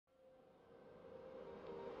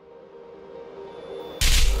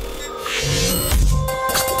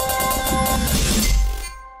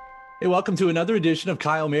Hey, welcome to another edition of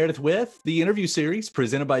Kyle Meredith with the interview series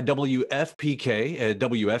presented by WFPK at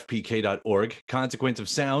WFPK.org, Consequence of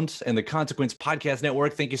Sound, and the Consequence Podcast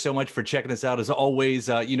Network. Thank you so much for checking us out. As always,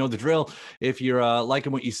 you know the drill. If you're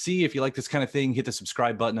liking what you see, if you like this kind of thing, hit the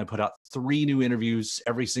subscribe button. I put out 3 new interviews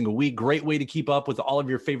every single week. Great way to keep up with all of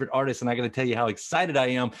your favorite artists. And I got to tell you how excited I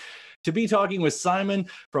am to be talking with Simón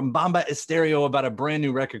from Bomba Estereo about a brand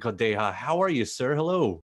new record called Deja. How are you, sir?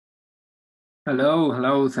 Hello.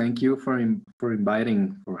 Hello. Thank you for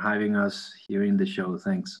inviting, for having us here in the show.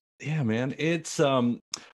 Thanks. Yeah, man. It's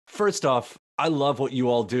first off, I love what you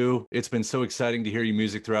all do. It's been so exciting to hear your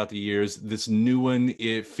music throughout the years. This new one,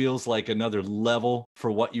 it feels like another level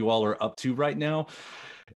for what you all are up to right now.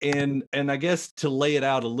 And I guess to lay it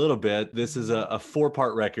out a little bit, this is a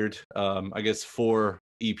 4-part record. I guess 4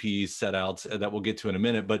 EPs set out that we'll get to in a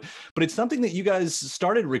minute, but it's something that you guys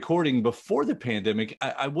started recording before the pandemic.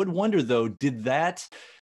 I would wonder though, did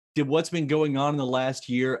what's been going on in the last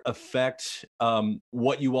year affect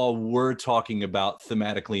what you all were talking about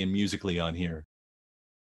thematically and musically on here?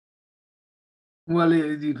 Well,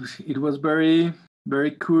 it was very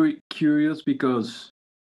curious because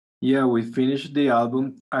yeah, we finished the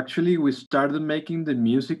album. Actually, we started making the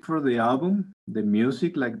music for the album, the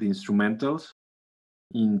music like the instrumentals,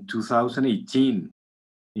 in 2018.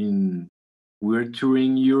 In We were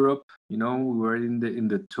touring Europe. We were in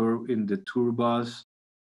the tour bus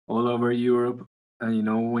all over Europe.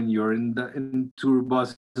 And when you're in tour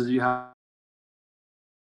buses, you have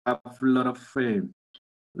a lot of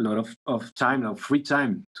time, of free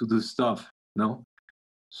time to do stuff. No,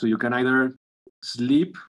 so you can either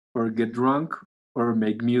sleep or get drunk or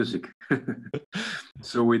make music.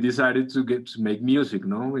 So we decided to make music.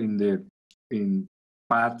 No, in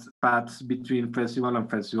paths between festival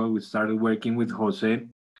and festival, we started working with Jose,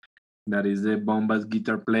 that is the Bomba's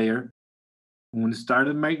guitar player. And we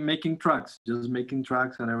started making tracks, just making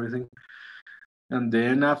tracks and everything. And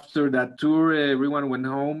then after that tour, everyone went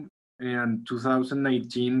home. And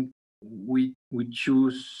 2019, we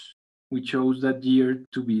chose that year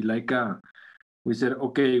to be like a. We said,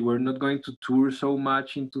 okay, we're not going to tour so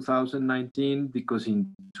much in 2019 because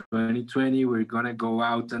in 2020 we're gonna go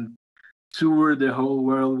out and tour the whole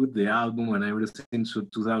world with the album and everything. So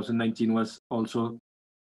 2019 was also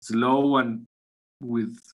slow and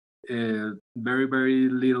with very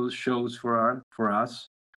little shows for us,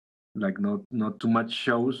 like not too much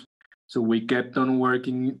shows. So we kept on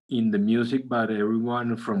working in the music, but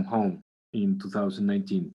everyone from home in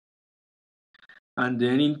 2019. And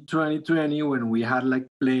then in 2020, when we had like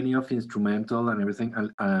plenty of instrumental and everything,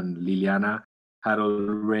 and Liliana had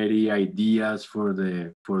already ideas for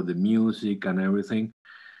the music and everything,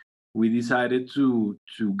 we decided to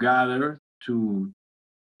gather to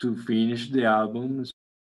finish the album,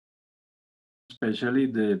 especially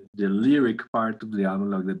the lyric part of the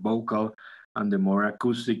album, like the vocal and the more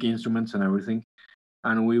acoustic instruments and everything.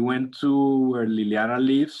 And we went to where Liliana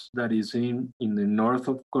lives, that is in the north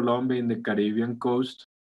of Colombia, in the Caribbean coast.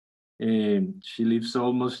 And she lives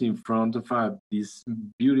almost in front of this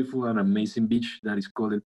beautiful and amazing beach that is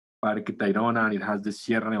called El Parque Tayrona, and it has the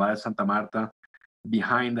Sierra Nevada de Santa Marta.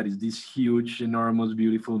 Behind that is this huge, enormous,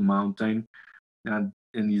 beautiful mountain, and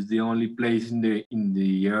it's the only place in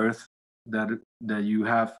the earth that you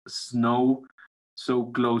have snow so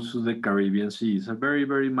close to the Caribbean Sea. It's a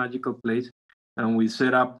very magical place, and we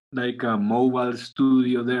set up like a mobile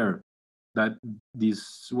studio there. That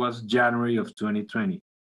This was January of 2020,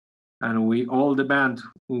 and we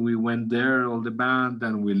went there, all the band,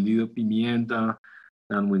 and with Lido Pimienta,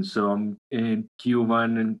 and with some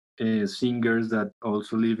Cuban singers that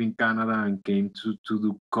also live in Canada and came to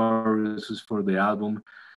do choruses for the album,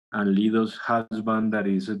 and Lido's husband that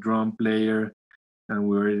is a drum player, and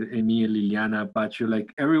we were me, Liliana, Pacho,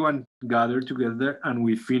 like everyone gathered together, and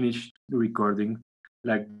we finished recording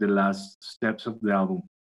like the last steps of the album.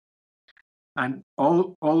 And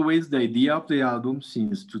always the idea of the album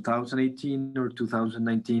since 2018 or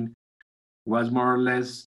 2019 was more or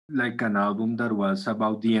less like an album that was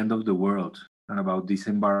about the end of the world and about this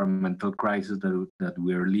environmental crisis that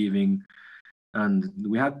we are living. And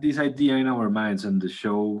we had this idea in our minds, and the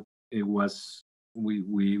show, it was,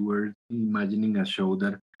 we were imagining a show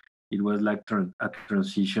that it was like a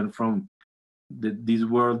transition from this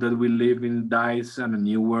world that we live in dies and a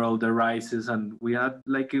new world arises, and we had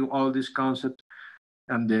like all this concept.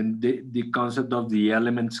 And then the concept of the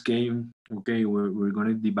elements came. Okay, we're going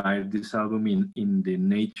to divide this album in the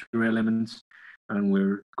nature elements, and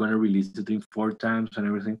we're going to release it in 4 times and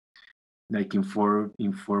everything, like in four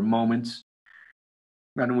moments.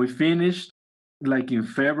 And we finished like in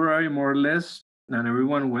February, more or less, and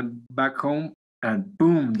everyone went back home. and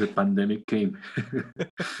boom, the pandemic came.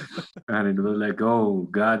 And it was like, oh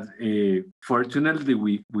God. Fortunately,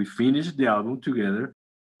 we finished the album together.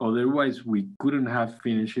 Otherwise, we couldn't have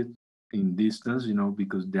finished it in distance,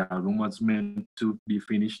 because the album was meant to be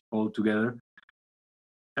finished all together.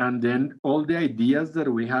 And then all the ideas that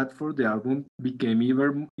we had for the album became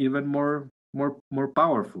even more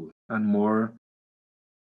powerful and more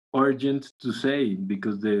urgent to say,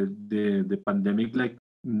 because the pandemic like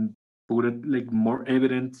put it like more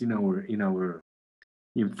evident in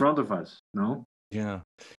front of us, no? Yeah.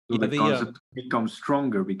 So Yeah, the concept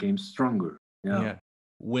became stronger. Yeah. yeah.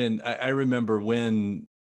 When I remember when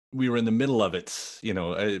we were in the middle of it,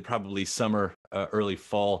 probably summer, early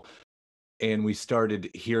fall, and we started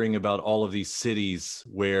hearing about all of these cities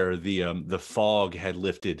where the fog had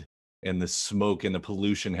lifted and the smoke and the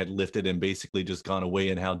pollution had lifted and basically just gone away,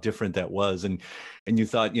 and how different that was. And you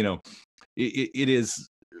thought, it is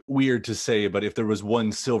weird to say, but if there was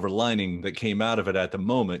one silver lining that came out of it at the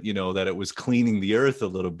moment, that it was cleaning the earth a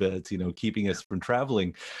little bit, keeping us from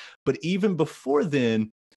traveling. But even before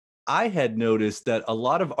then, I had noticed that a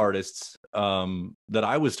lot of artists that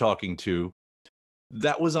I was talking to,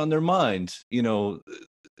 that was on their mind,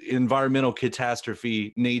 environmental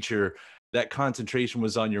catastrophe, nature, that concentration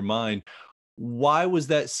was on your mind. Why was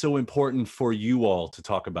that so important for you all to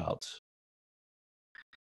talk about?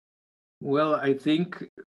 Well, I think,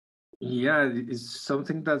 yeah, it's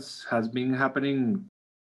something that has been happening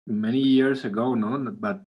many years ago, no?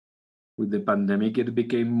 But with the pandemic, it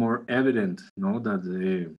became more evident, no, that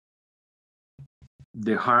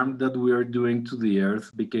the harm that we are doing to the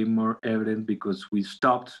earth became more evident because we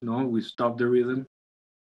stopped the rhythm,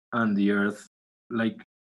 and the earth like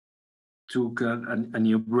took a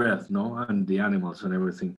new breath, no, and the animals and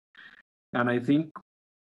everything. And I think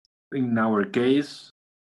in our case,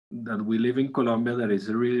 that we live in Colombia, that is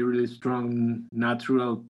a really, really strong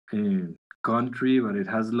natural country, but it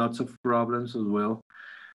has lots of problems as well.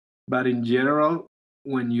 But in general,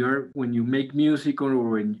 when you make music, or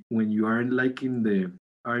when you are like in the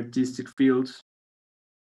artistic fields,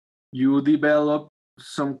 you develop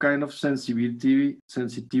some kind of sensitivity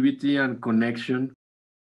and connection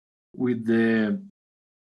with the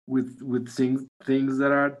with things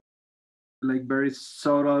that are like very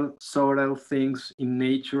subtle things in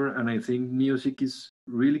nature. And I think music is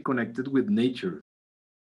really connected with nature.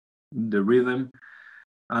 The rhythm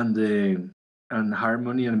and the and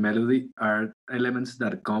harmony and melody are elements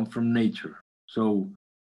that come from nature. So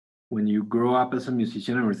when you grow up as a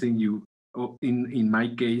musician and everything, in my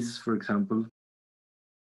case, for example,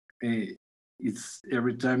 it's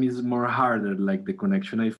every time is more harder, like the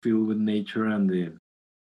connection I feel with nature, and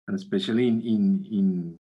especially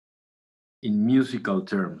in musical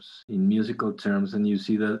terms, and you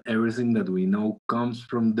see that everything that we know comes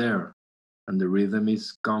from there, and the rhythm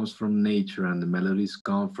is comes from nature, and the melodies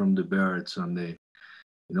come from the birds, and the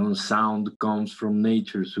sound comes from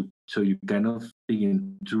nature. So you kind of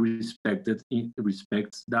begin to respect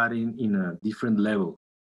that in a different level,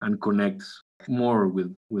 and connects more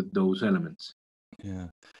with those elements. Yeah.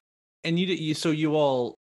 And so you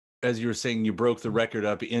all, as you were saying, you broke the record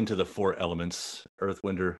up into the four elements: earth,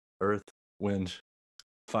 wind,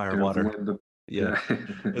 fire, Earth, water. wind, Yeah. yeah.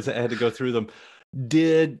 As I had to go through them.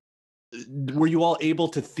 Did Were you all able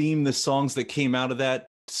to theme the songs that came out of that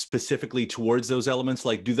specifically towards those elements?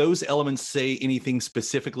 Like, do those elements say anything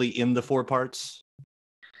specifically in the four parts?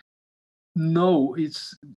 No,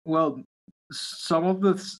 it's, well, some of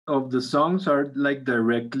the songs are like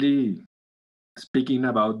directly speaking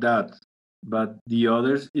about that, but the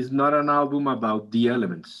others is not an album about the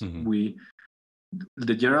elements. Mm-hmm.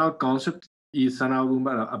 The general concept is an album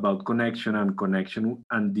about connection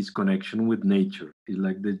and disconnection with nature. It's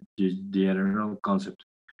like the general concept.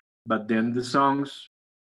 But then the songs,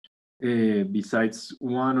 besides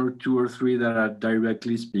one or two or three that are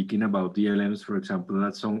directly speaking about the elements, for example,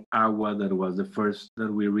 that song Agua, that was the first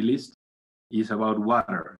that we released, is about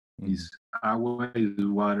water. Mm-hmm. Is Agua is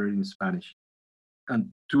water in Spanish.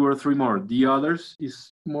 And two or three more. The others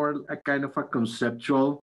is more a kind of a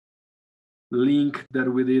conceptual link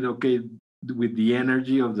that we did, okay, with the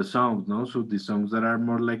energy of the songs, no? So the songs that are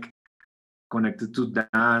more like connected to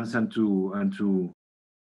dance and to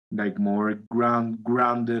like more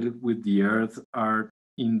grounded with the earth are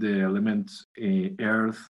in the elements,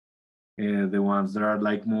 earth. The ones that are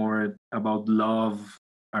like more about love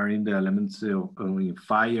are in the elements in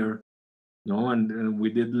fire, no? And we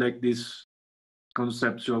did like this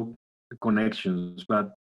conceptual connections,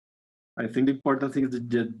 but I think the important thing is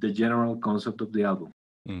the general concept of the album.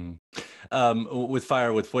 Mm. with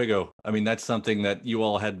Fire with Fuego. I mean, that's something that you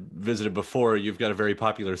all had visited before. You've got a very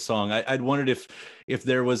popular song. I'd wondered if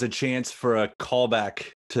there was a chance for a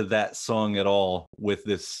callback to that song at all with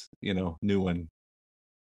this, new one.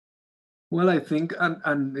 Well, I think,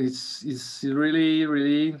 and it's really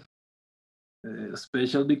really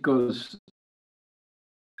special because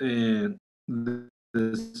the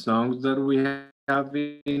songs that we have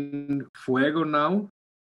in Fuego now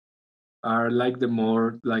are like the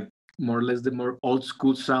more or less the more old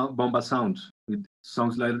school sound bomba sounds, with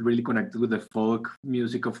songs like really connected with the folk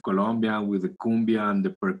music of Colombia, with the cumbia and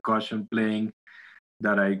the percussion playing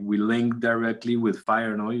that I we link directly with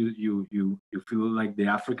fire. No, you feel like the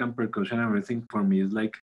African percussion and everything for me is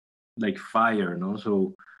like fire. No,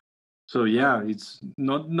 so yeah, it's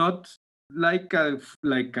not like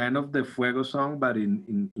like kind of the Fuego song, but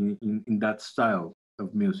in that style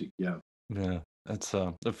of music. Yeah. Yeah, it's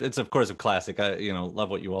of course a classic. I love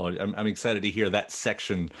what you all are. I'm excited to hear that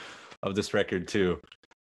section of this record too.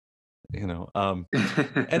 And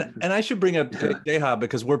I should bring up Deja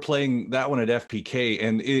because we're playing that one at FPK,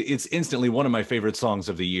 and it's instantly one of my favorite songs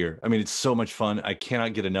of the year. I mean, it's so much fun. I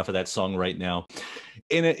cannot get enough of that song right now.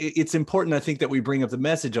 And it's important, I think, that we bring up the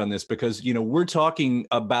message on this because we're talking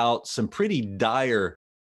about some pretty dire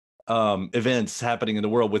events happening in the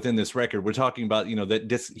world within this record. We're talking about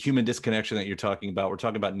that human disconnection that you're talking about. We're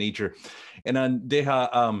talking about nature, and on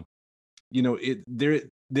Deja,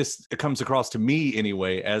 this comes across to me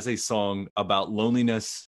anyway as a song about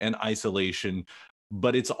loneliness and isolation,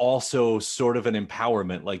 but it's also sort of an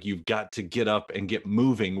empowerment. Like you've got to get up and get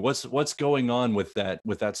moving. What's going on with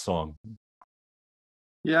that song?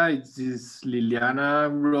 Yeah, it's Liliana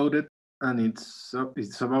wrote it, and it's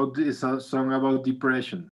a song about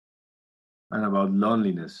depression and about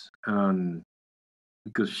loneliness, and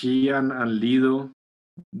because she and Lido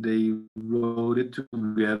they wrote it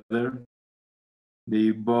together.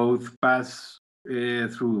 They both pass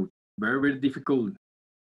through very very difficult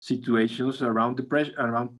situations around depression,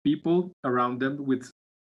 around people around them with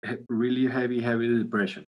really heavy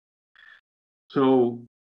depression. So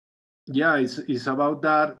yeah, it's about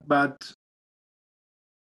that, but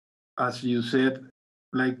as you said,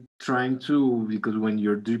 like trying to, because when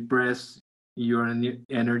you're depressed, your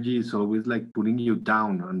energy is always like putting you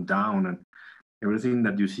down, and everything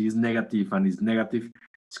that you see is negative and is negative.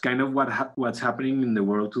 It's kind of what's happening in the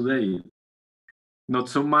world today. Not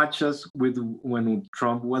so much as with when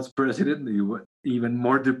Trump was president, it was even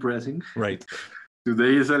more depressing. Right.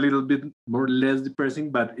 Today is a little bit more less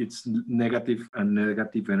depressing, but it's negative and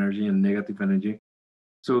negative energy and negative energy.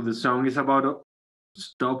 So the song is about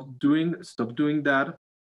stop doing that,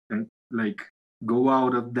 and like go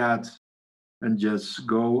out of that and just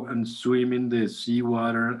go and swim in the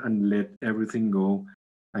seawater and let everything go,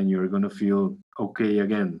 and you're gonna feel okay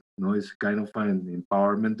again. It's kind of an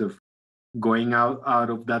empowerment of going out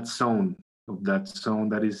of that zone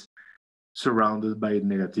that is surrounded by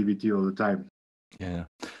negativity all the time. Yeah.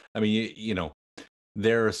 I mean,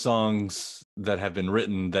 there are songs that have been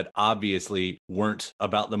written that obviously weren't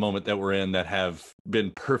about the moment that we're in, that have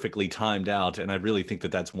been perfectly timed out, and I really think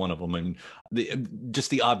that that's one of them. And just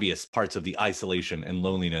the obvious parts of the isolation and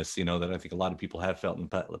loneliness, that I think a lot of people have felt in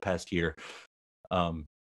the past year. um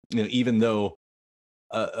Even though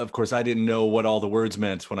of course I didn't know what all the words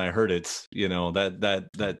meant when I heard it,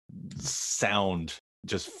 that sound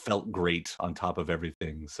just felt great on top of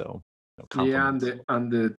everything. So Yeah, and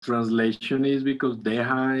compliments. the translation is because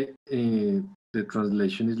Deja, the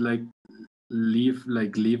translation is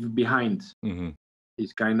leave behind. Hmm.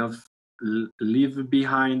 It's kind of leave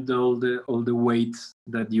behind all the weights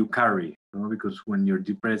that you carry. Because when you're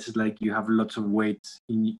depressed, it's like you have lots of weights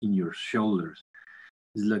in your shoulders.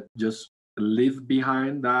 It's like just leave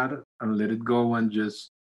behind that and let it go and just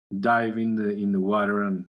dive in the water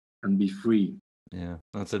and be free. Yeah,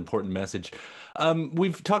 that's an important message.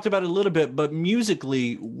 We've talked about it a little bit, but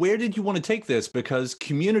musically, where did you want to take this? Because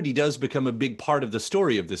community does become a big part of the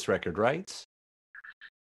story of this record, right?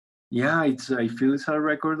 Yeah, I feel it's a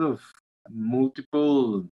record of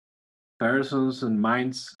multiple persons and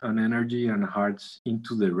minds and energy and hearts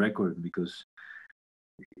into the record, because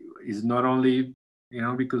it's not only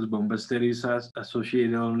because Bomba Estereo is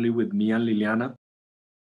associated only with me and Liliana,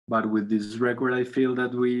 but with this record I feel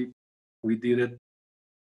that we did it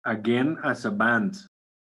again as a band,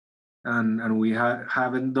 and we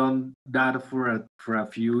haven't done that for a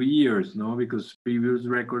few years, no, because previous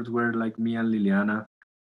records were like me and Liliana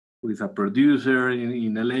with a producer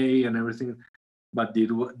in LA and everything. But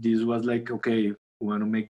this was like, okay, we want to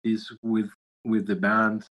make this with the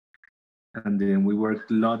band. And then we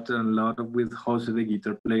worked a lot with Jose, the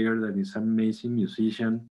guitar player, that is an amazing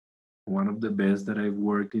musician. one of the best that I've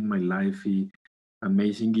worked in my life.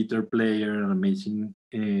 Amazing guitar player, an amazing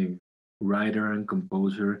writer and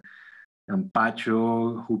composer, and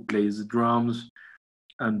Pacho, who plays the drums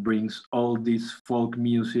and brings all this folk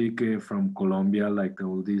music from Colombia, like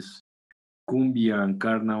all this cumbia and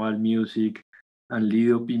carnaval music. And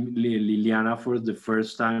Liliana, for the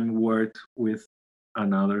first time, worked with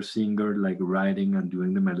another singer, like writing and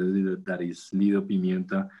doing the melody that is Lido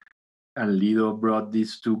Pimienta. And Lido brought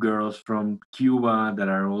these two girls from Cuba that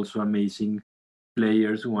are also amazing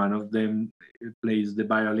players. One of them plays the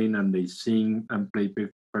violin and they sing and play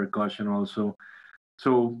percussion also.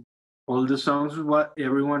 So all the songs, what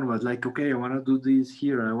everyone was like, okay, I want to do this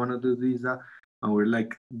here, I want to do this, that. And we're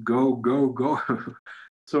like, go, go, go.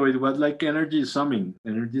 So it was like energy summing,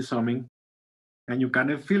 and you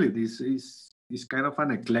kind of feel it. It's kind of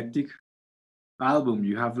an eclectic album.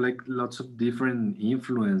 You have like lots of different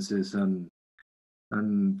influences, and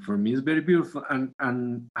for me it's very beautiful.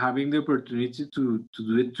 And having the opportunity to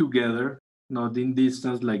do it together, not in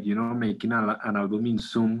distance, like making an album in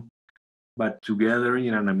Zoom, but together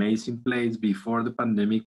in an amazing place before the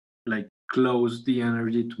pandemic, like close the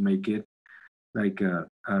energy to make it like a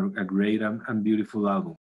great and beautiful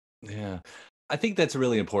album. Yeah, I think that's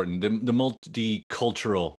really important. The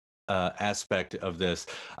multicultural aspect of this.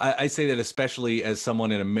 I say that especially as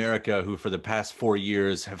someone in America who, for the past 4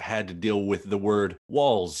 years, have had to deal with the word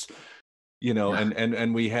walls. Yeah,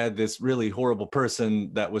 And we had this really horrible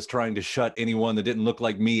person that was trying to shut anyone that didn't look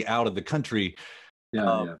like me out of the country. yeah,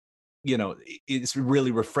 Uh, yeah. it's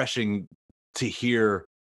really refreshing to hear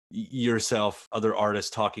yourself, other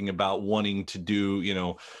artists talking about wanting to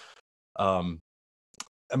do, um,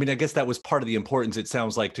 I mean, I guess that was part of the importance, it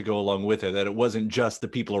sounds like, to go along with it, that it wasn't just the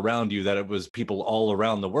people around you, that it was people all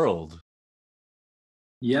around the world.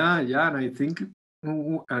 Yeah, yeah, and I think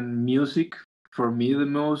and music, for me the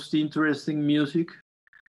most interesting music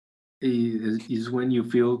is when you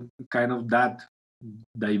feel kind of that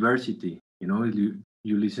diversity.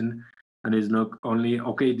 You listen, and it's not only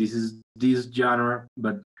okay. This is this genre,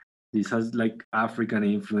 but this has like African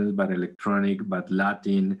influence, but electronic, but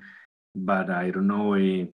Latin, but I don't know,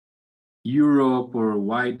 Europe or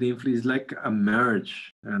white influence, like a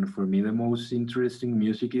merge. And for me, the most interesting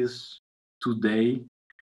music is today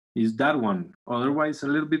is that one. Otherwise, a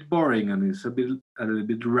little bit boring and it's a little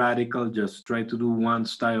bit radical. Just try to do one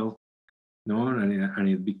style, no, and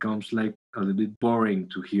it becomes like a little bit boring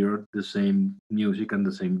to hear the same music and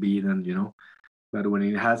the same beat, and But when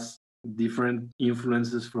it has different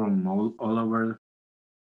influences from all over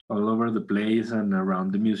the place and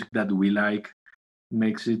around the music that we like,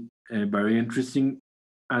 makes it very interesting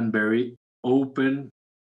and very open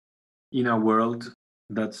in a world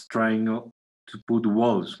that's trying to put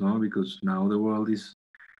walls, no? Because now the world is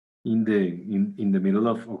in the middle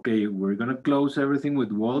of, okay, we're gonna close everything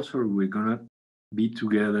with walls, or we're gonna be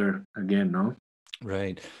together again, no?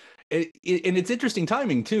 Right. And it's interesting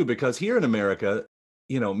timing too, because here in America,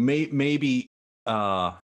 maybe,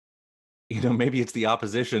 uh, maybe it's the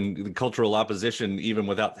opposition, the cultural opposition, even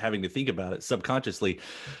without having to think about it subconsciously.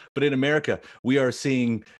 But in America, we are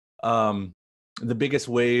seeing the biggest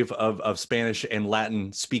wave of Spanish and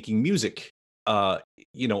Latin speaking music,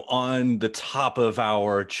 on the top of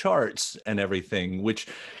our charts and everything, which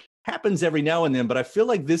happens every now and then. But I feel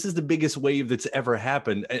like this is the biggest wave that's ever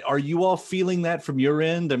happened. Are you all feeling that from your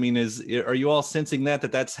end? I mean, are you all sensing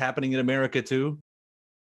that's happening in America too?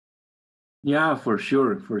 Yeah, for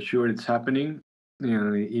sure, it's happening.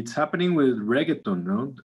 It's happening with reggaeton,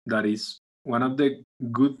 no? That is one of the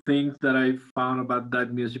good things that I found about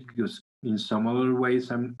that music, because in some other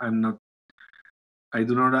ways, I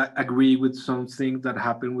do not agree with some things that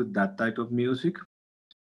happen with that type of music.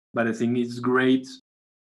 But I think it's great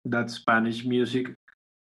that Spanish music,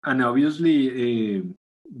 and obviously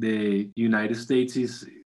the United States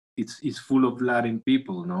is full of Latin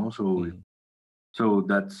people, no? Mhm. So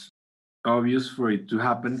that's obvious for it to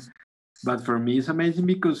happen. But for me, it's amazing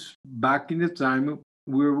because back in the time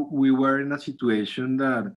we were in a situation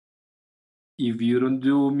that if you don't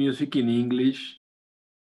do music in English,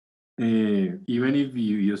 even if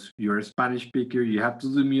you're a Spanish speaker, you have to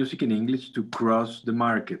do music in English to cross the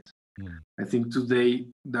market. Mm. I think today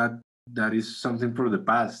that is something for the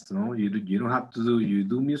past. No, you don't have to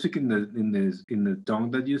do music in the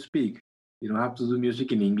tongue that you speak. You don't have to do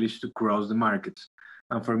music in English to cross the markets.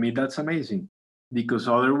 And for me, that's amazing, because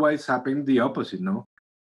otherwise happen the opposite. No,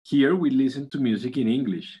 here we listen to music in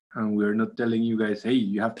English, and we're not telling you guys, hey,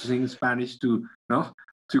 you have to sing Spanish to no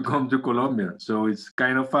to come to Colombia. So it's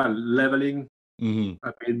kind of a leveling Mhm.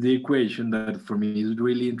 a bit the equation that for me is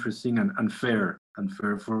really interesting and unfair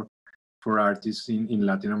for artists in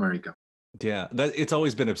Latin America. Yeah, that it's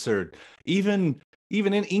always been absurd. Even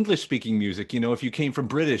in English speaking music, if you came from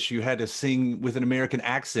British, you had to sing with an American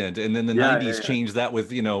accent, and then the Yeah, 90s yeah, changed that with,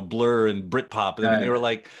 Blur and Britpop. I mean, yeah, they yeah, were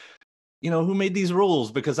like, who made these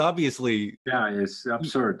rules? Because obviously yeah. It's you,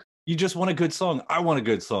 absurd. you just want a good song. I want a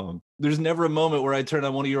good song. There's never a moment where I turn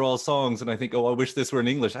on one of your all songs and I think, oh, I wish this were in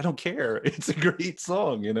English. I don't care. It's a great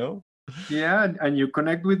song. Yeah, and you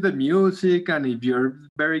connect with the music, and if you're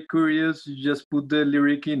very curious, you just put the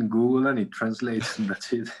lyric in Google and it translates, and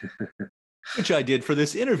that's it. Which I did for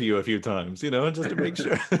this interview a few times, just to make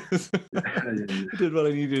sure Yeah, I yeah, yeah. did what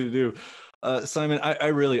I needed to do. Simon, I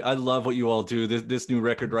love what you all do. This new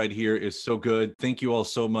record right here is so good. Thank you all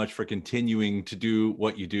so much for continuing to do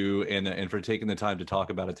what you do and for taking the time to talk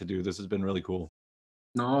about it to do. This has been really cool.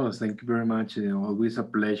 No, thank you very much. Always a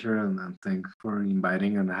pleasure, and thanks for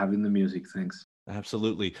inviting and having the music. Thanks.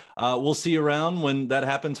 Absolutely. We'll see you around when that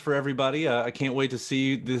happens for everybody. I can't wait to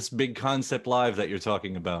see this big concept live that you're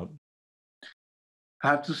talking about.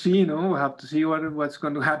 Have to see, have to see what's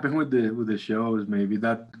going to happen with the shows. Maybe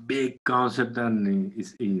that big concept and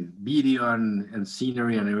is video and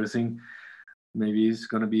scenery and everything. Maybe it's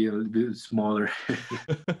going to be a little bit smaller.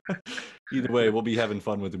 Either way, we'll be having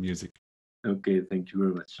fun with the music. Okay, thank you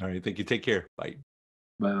very much. All right. Thank you. Take care. Bye.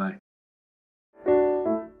 Bye bye.